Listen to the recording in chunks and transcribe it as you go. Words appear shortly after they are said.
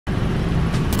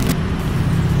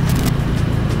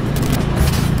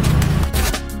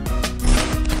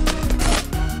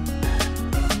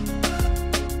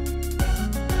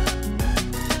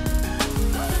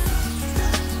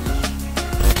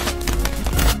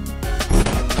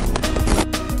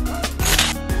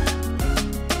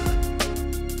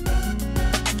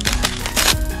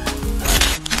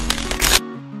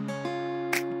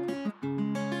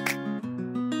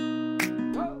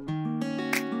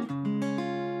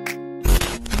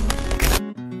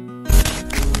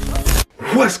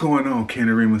What's going on,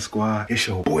 Rema squad? It's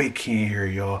your boy Ken here,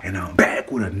 y'all, and I'm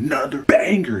back with another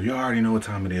banger. Y'all already know what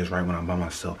time it is, right? When I'm by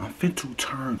myself, I'm fin to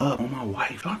turn up on my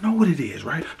wife. Y'all know what it is,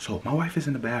 right? So my wife is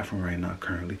in the bathroom right now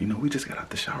currently. You know, we just got out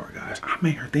the shower, guys. I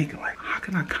made her thinking, like, how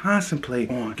can I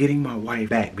contemplate on getting my wife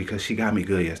back? Because she got me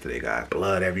good yesterday, guys.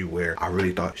 Blood everywhere. I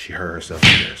really thought she hurt herself,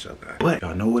 guys. But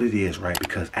y'all know what it is, right?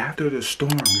 Because after the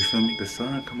storm, you feel me? The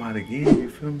sun come out again,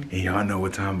 you feel me? And y'all know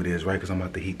what time it is, right? Because I'm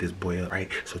about to heat this boy up, right?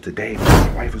 So today,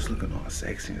 my wife was looking all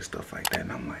sexy and stuff like that,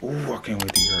 and I'm like, ooh, I can't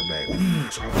wait to get her back.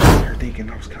 Ooh. So I was sitting here thinking,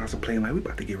 I was contemplating, like, we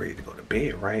about to get ready to go to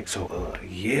bed, right? So,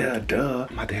 yeah, duh.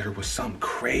 I'm about to hit her with something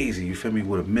crazy, you feel me?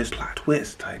 With a mid-slot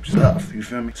twist type stuff, you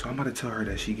feel me? So I'm about to tell her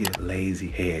that she gets lazy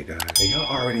head, guys. And y'all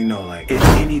already know, like, if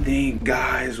anything,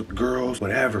 guys, girls,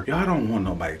 whatever, y'all don't want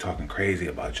nobody talking crazy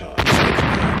about y'all.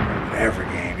 Whatever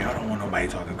game, y'all don't want nobody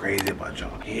talking crazy about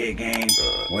y'all head game,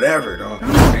 whatever, dog. I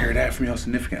don't want to hear that from your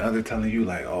significant other telling you,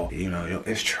 like, oh, you know, yo,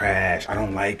 it's trash, I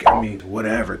don't like it. I mean,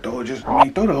 whatever, throw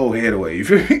the whole head away, you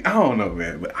feel me? I don't know,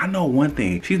 man, but I know one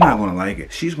thing, she's not gonna like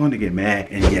it. She's going to get mad,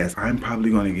 and yes, I'm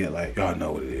probably gonna get, like, y'all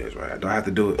know what it is, right? Do I have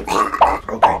to do it?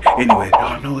 Okay, anyway,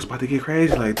 y'all know it's about to get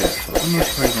crazy like that, so I'm not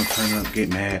probably gonna turn up, get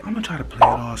mad. I'm gonna try to play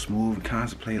it all smooth and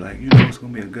contemplate, like, you know, it's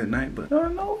gonna be a good night, but y'all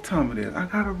know what time it is. I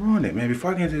gotta ruin it, man.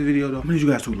 Before I get into the video, though, I need you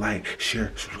guys to like,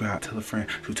 share, subscribe, tell a friend,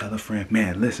 tell a friend.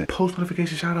 Man, listen, post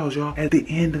notification shout outs, y'all, at the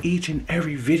end of each and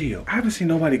every video. I haven't seen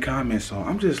nobody comment, so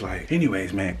I'm just like,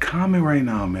 anyways, man, comment right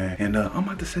now, man. And I'm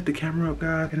about to set the camera up,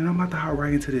 guys, and then I'm about to hop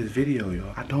right into this video,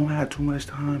 y'all. I don't have too much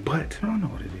time, but y'all know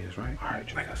what it is, right? All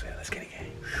right, like I said, let's get it,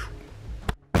 gang.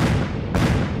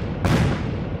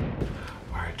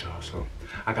 All right, y'all, so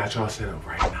I got y'all set up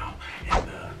right now, and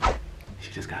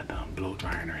she just got done blow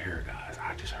drying her hair, guys.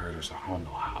 I just heard her, so I don't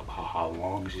know how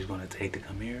long she's gonna take to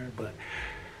come here, but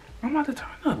I'm about to turn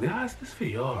up, guys. This for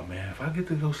y'all, man. If I get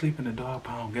to go sleep in the dog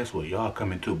pound, guess what? Y'all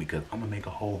coming too, because I'm gonna make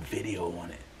a whole video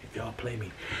on it. If y'all play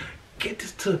me, get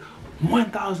this to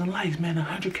 1,000 likes, man,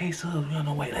 100K subs. Y'all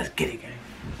know, wait, let's get it, gang.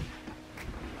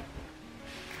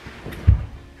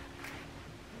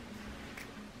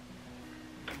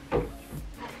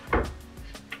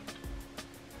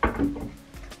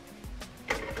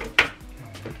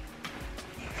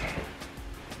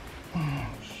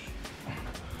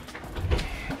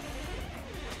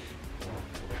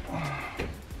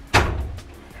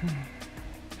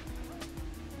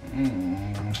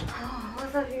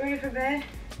 What's up? You ready for bed?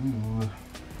 You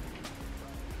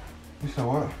said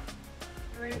what?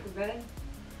 You ready for bed?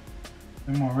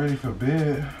 Am I ready for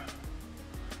bed?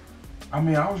 I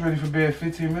mean, I was ready for bed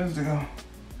 15 minutes ago.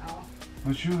 Oh.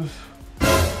 But you was... I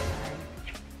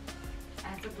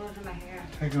have to blow through my hair.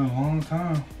 Taking a long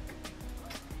time.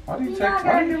 Why do you take... I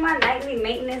gotta do my nightly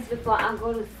maintenance before I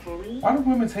go to sleep. Why do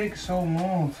women take so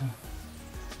long to...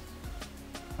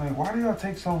 Like, why do y'all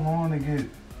take so long to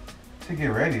get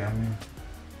ready? I mean...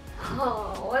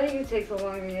 Oh, why do you take so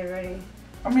long to get ready?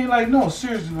 I mean, like, no,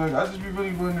 seriously, like, I just be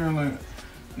really wondering, like,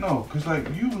 no, because, like,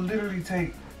 you literally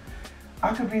take...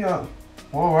 I could be a...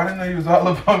 Whoa, I didn't know you was all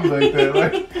up on me like that.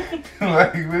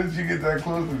 Like, when did you get that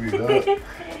close to me, dog?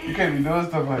 You can't be doing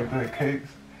stuff like that, cakes.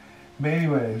 But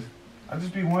anyways, I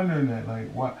just be wondering that,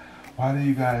 like, why do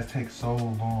you guys take so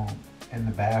long in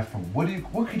the bathroom? What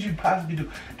could you possibly do?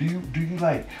 Do you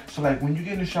like, so like when you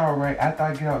get in the shower, right, after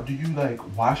I get out, do you like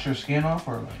wash your skin off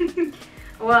or like?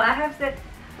 Well, I have to,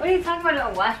 what are you talking about? I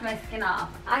don't wash my skin off.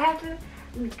 I have to,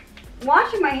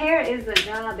 washing my hair is a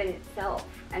job in itself.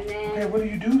 And then, okay, what do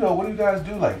you do though? What do you guys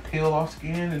do? Like peel off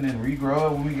skin and then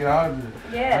regrow it when we get out of the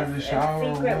shower?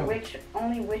 Yes, secret witch,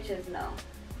 only witches know.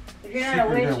 If you're not a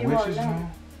witch, you won't know.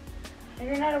 If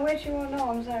you're not a witch, you won't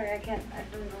know. I'm sorry, I don't know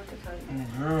what to tell you.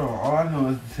 Girl, all I know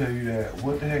is to tell you that.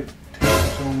 What the heck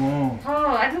takes so long?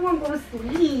 Oh, I just want to go to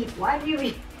sleep. Why does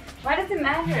it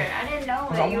matter? I didn't know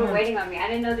that you were waiting on me. I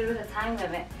didn't know there was a time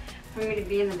limit for me to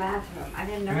be in the bathroom. I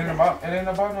didn't know that. It ain't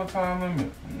about no time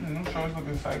limit. Them shorts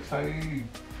looking sexy.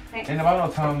 Ain't about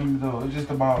no time limit though. It's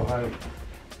just about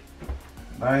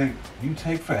like you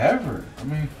take forever. I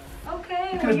mean, okay.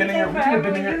 We could have been in here. We could have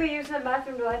been in here. here. You were using the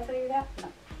bathroom. Do I tell you that?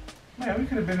 No. Man, we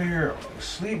could have been in here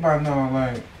asleep by now,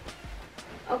 like.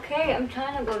 Okay, I'm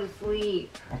trying to go to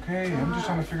sleep. Okay, I'm just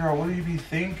trying to figure out what do you be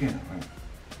thinking. Like,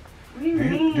 what do you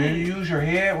mean? Do you use your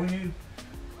head when you,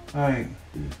 like?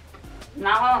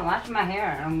 Not while I'm washing my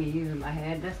hair. I don't be using my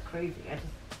head. That's crazy. I just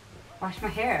wash my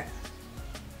hair.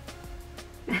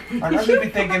 Like, I should be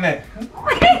thinking that.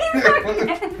 What?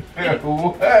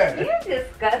 You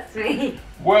disgust me.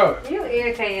 What? You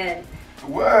irritated.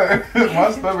 What?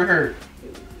 My stomach hurt.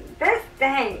 That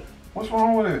stinks. What's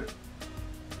wrong with it?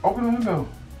 Open the window.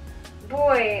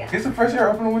 Boy. Get some fresh air,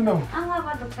 open the window. I'm not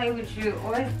about to play with you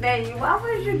or stay you. Why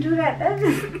would you do that? That's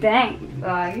just dang.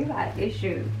 You got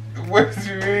issues. What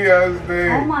you mean, I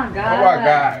understand? Oh my God. Oh my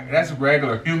God. That's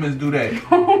regular. Humans do that.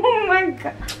 Oh my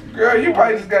God. Girl, you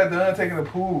probably just got done taking a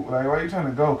poop. Like, why are you trying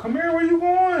to go? Come here, where you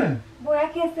going? Boy, I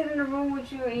can't sit in the room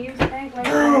with you and you think like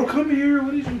Girl, that. come here.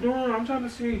 What is you doing? I'm trying to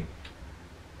see.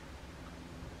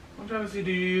 I'm trying to see,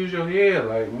 do you use your hair?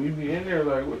 Like, when you be in there,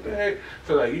 like, what the heck?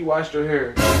 So, like, you washed your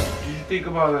hair. Did you think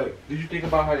about, like, did you think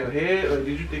about how your hair, like,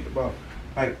 did you think about,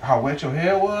 like, how wet your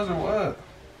hair was or what?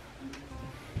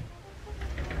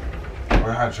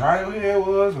 Or how dry your hair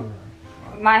was? Or?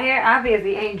 My hair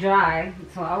obviously ain't dry,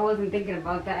 so I wasn't thinking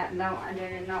about that. No, I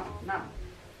didn't know. No.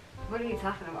 What are you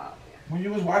talking about? When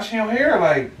you was washing your hair,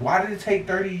 like, why did it take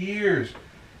 30 years?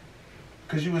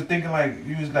 Cause you was thinking like,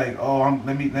 you was like, oh,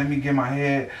 let me get my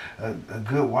hair a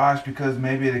good wash because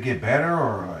maybe it'll get better,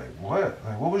 or like what?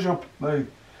 Like what was your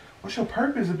what's your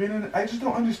purpose of being in? I just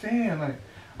don't understand. Like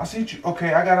I see you.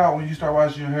 Okay, I got out when you start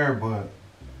washing your hair, but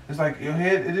it's like your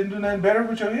head. It didn't do nothing better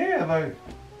with your hair. Like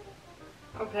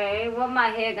okay, well my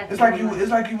hair got. It's like you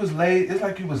was lazy. It's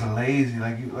like you was lazy.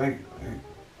 Like you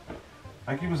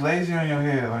was lazy on your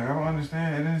hair. Like I don't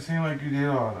understand. It didn't seem like you did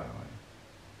all that. Like,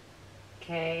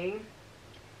 okay.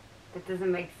 That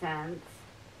doesn't make sense.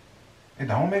 It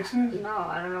don't make sense? No,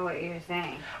 I don't know what you're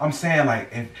saying. I'm saying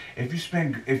like if you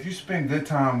spend good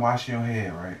time washing your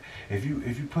hair, right? If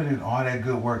you put in all that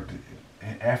good work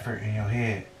and effort in your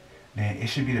hair, then it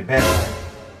should be the best.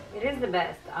 Right? It is the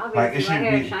best. Obviously, my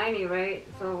hair is shiny, right?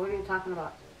 So what are you talking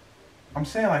about? I'm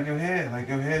saying like your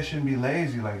hair shouldn't be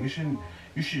lazy. Like you should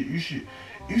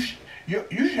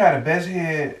have the best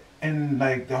hair in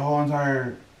like the whole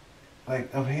entire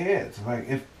like of heads. Like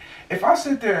if I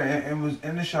sit there and was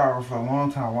in the shower for a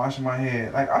long time washing my hair,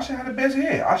 like I should have the best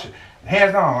hair. I should,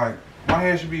 hands down, like my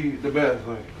hair should be the best.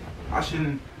 Like I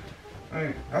shouldn't.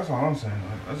 Like that's all I'm saying.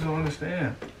 Like, I just don't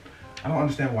understand. I don't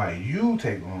understand why you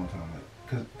take a long time.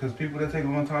 Like, cause people that take a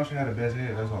long time should have the best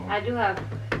hair. That's all. I do have.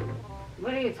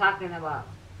 What are you talking about?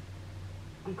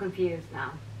 I'm confused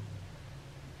now.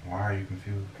 Why are you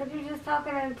confused? Because you're just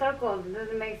talking in circles. It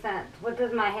doesn't make sense. What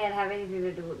does my head have anything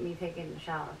to do with me taking the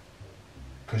shower?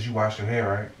 Because you wash your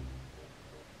hair,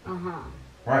 right? Uh-huh.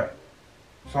 Right.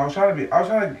 So I was trying to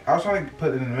put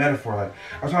it in a metaphor. Like,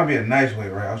 I was trying to be a nice way,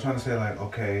 right? I was trying to say, like,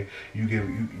 okay, you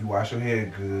wash your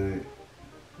hair good.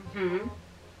 Mm-hmm.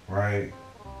 Right?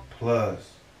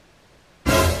 Plus,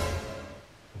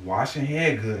 washing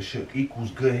hair good equals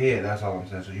good hair. That's all I'm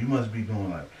saying. So you must be doing,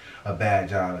 like, a bad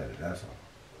job at it. That's all.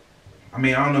 I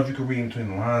mean, I don't know if you can read between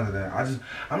the lines of that.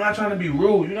 I'm not trying to be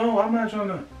rude, you know? I'm not trying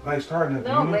to, like, start nothing.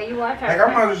 No, you know? but you are trying to. Like,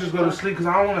 I might as well just go to sleep because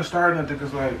I don't want to start nothing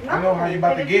because, like, no, I know how you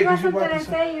about to get. If you got something to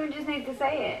say, you just need to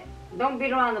say it. Don't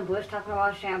beat around the bush talking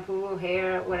about shampoo,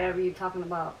 hair, whatever you're talking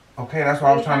about. Okay, that's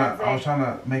why I was trying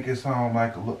to make it sound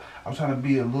like I was trying to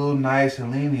be a little nice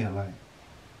and lenient, like.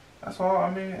 That's all. I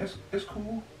mean, it's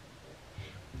cool.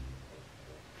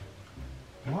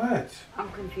 What?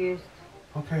 I'm confused.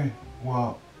 Okay,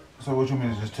 well, so what you want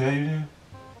me to just tell you then?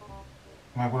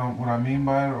 Like what I mean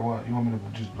by it, or what? You want me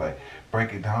to just like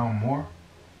break it down more?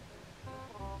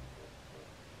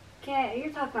 Can't.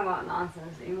 You're talking about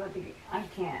nonsense. I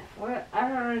can't. What? I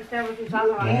don't understand what you're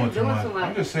talking about. You're doing too much.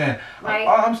 I'm just saying. Like,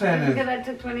 all I'm saying is because I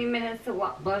took 20 minutes to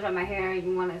brush out my hair, and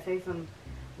you want to say some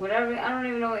whatever. I don't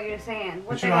even know what you're saying.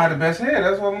 But you don't have the best hair.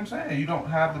 That's what I'm saying. You don't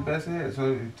have the best hair.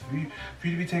 So for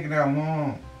you to be taking that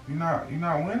long, you're not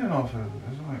winning off of it.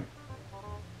 It's like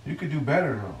you could do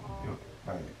better though.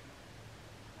 Like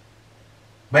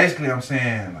basically, I'm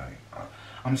saying like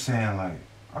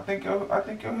I think your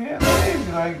hair is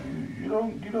lazy. Like you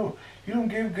don't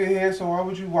give good hair. So why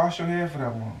would you wash your hair for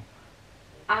that long?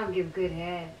 I don't give good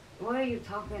head. What are you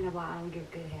talking about? I don't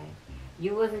give good head.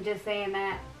 You wasn't just saying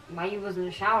that while you was in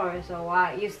the shower. So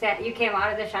why you came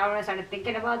out of the shower and started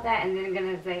thinking about that, and then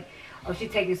gonna say, "Oh,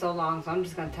 she's taking so long, so I'm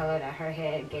just gonna tell her that her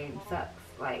head game sucks."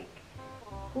 Like,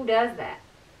 who does that?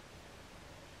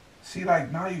 See,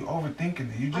 like now you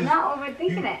overthinking it. I'm not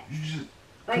overthinking it. You just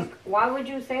like, why would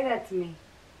you say that to me?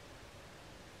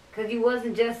 Because you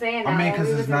wasn't just saying that. I mean, because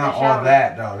it's not all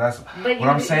that though. That's what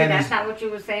I'm saying. That's not what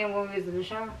you were saying when we was in the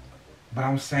shower. But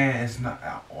I'm saying it's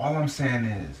not. All I'm saying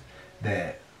is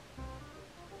that,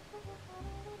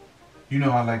 you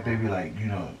know, I like they be like, you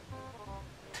know,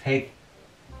 take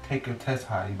your test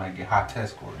high, you might get high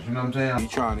test scores. You know what I'm saying? You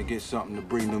trying to get something to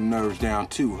bring them nerves down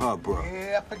too, huh, bro?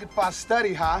 Yeah, I figured if I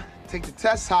study high, take the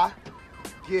test high,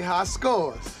 get high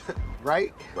scores,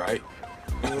 right? Right.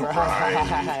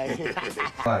 Right.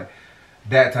 Like,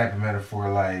 that type of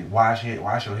metaphor, like wash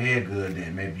your head good,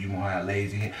 then maybe you won't have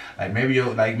lazy head. Like maybe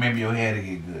your head will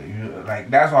get good. You know, like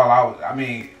that's all I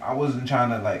mean, I wasn't trying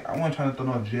to I wasn't trying to throw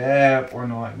no jab or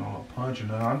no punch or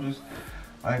nothing. I'm just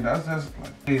like that's just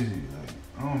like crazy. Like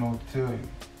I don't know what to tell you.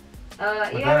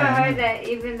 You ever heard that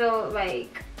even though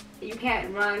like you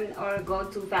can't run or go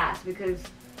too fast because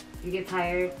you get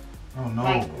tired? I don't know.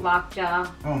 Like lockjaw.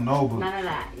 I don't know, but none of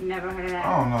that. You never heard of that?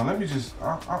 I don't know. Let me just.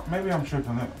 Maybe I'm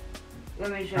tripping.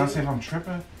 Let me show Can I you. see if I'm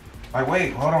tripping? Like,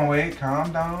 wait, hold on, wait,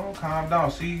 calm down.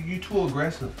 See, you too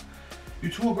aggressive.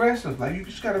 Like, you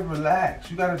just gotta relax.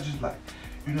 You gotta just like,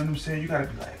 you know what I'm saying? You gotta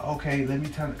be like, okay, let me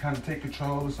kind of take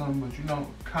control or something, but you know,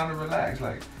 kind of relax,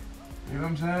 like, you know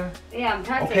what I'm saying? Yeah, I'm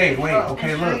trying to take take control.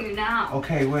 Okay, look. show you now.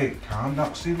 Okay, wait, calm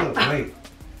down. See, look, wait.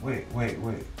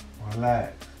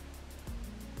 Relax.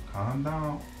 Calm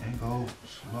down and go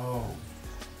slow.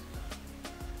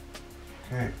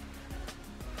 Okay.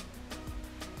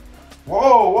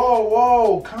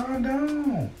 Whoa, calm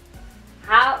down.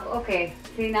 How? Okay,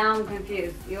 see now I'm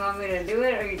confused. You want me to do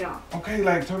it or you don't? Okay,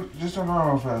 like just turn around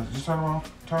real fast. Just turn around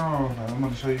real fast. I'm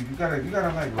gonna show you. You gotta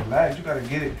like relax. You gotta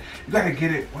get it.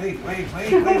 Wait.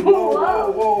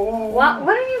 Whoa.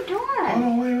 What are you doing? Hold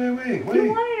on, wait. You want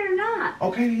it or not?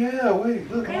 Okay, yeah,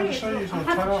 wait. Look, I'm gonna show you. So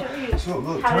turn around. So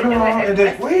look, How to turn do it around and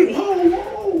then wait. aggressively.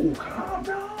 Whoa, calm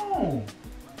down.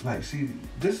 Like, see,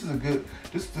 this is a good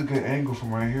angle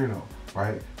from right here though,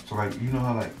 right? So like, you know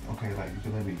how like, okay, like you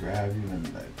can let me grab you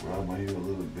and like rub on you a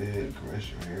little bit, caress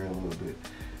your hair a little bit,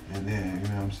 and then you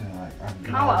know what I'm saying, like I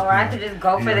can. No, or I could just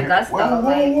go for the gusto.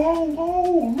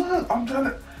 Whoa! Look, I'm trying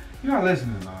to. You're not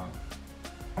listening, dog.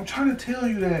 I'm trying to tell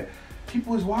you that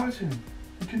people is watching.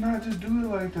 You cannot just do it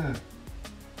like that.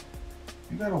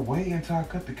 You gotta wait until I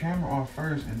cut the camera off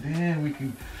first, and then we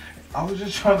can. I was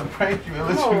just trying to prank you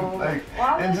and let you like,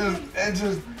 and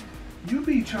just you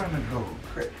be trying to go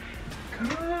crazy.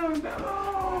 Calm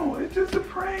down. It's just a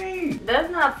prank. That's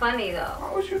not funny though.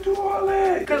 Why would you do all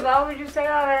that? Because why would you say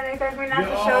all that and expect me not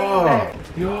to show you better?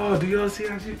 Yo, do y'all see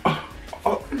how she?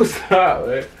 Oh, stop,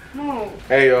 man. No.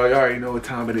 Hey, y'all already know what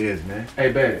time it is, man. Hey,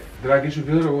 babe, did I get you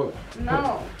good or what?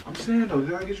 No. I'm saying though,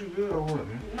 did I get you good or what,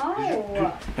 man?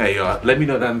 No. Hey, y'all, let me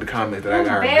know down in the comments that I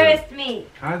got her good. Embarrassed me.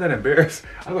 How is that embarrassed?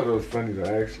 I thought it was funny though,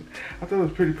 actually. I thought it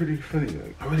was pretty funny.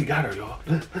 Like, I really got her, y'all.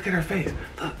 Look at her face.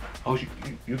 Look. Oh,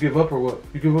 you give up or what?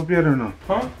 You give up yet or no?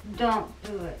 Huh? Don't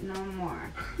do it no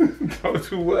more. Don't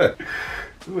do what?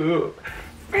 Look.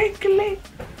 Frankly.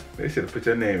 They should have put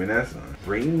your name in that song.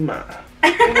 Rema.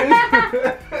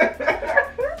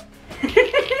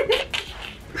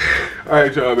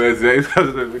 Alright, y'all, man. Today's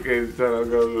post notification shout out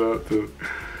goes out to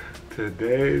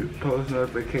today's post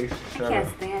notification shout out.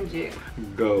 Can't stand you.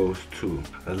 Goes to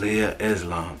Aaliyah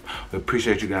Islam. We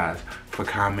appreciate you guys for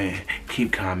commenting.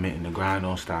 Keep commenting. The grind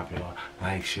don't stop, y'all.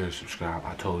 Like, share, subscribe.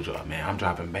 I told y'all, man. I'm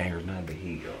dropping bangers, nothing but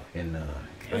heat, y'all. And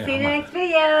See you in the next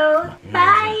video.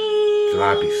 Bye.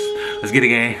 Jalapees. Let's get it,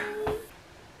 gang.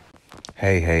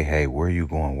 Hey, where you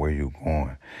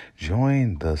going?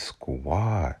 Join the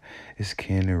squad. It's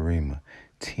Ken and Rema.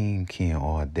 Team Ken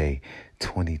all day.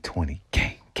 2020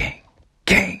 gang.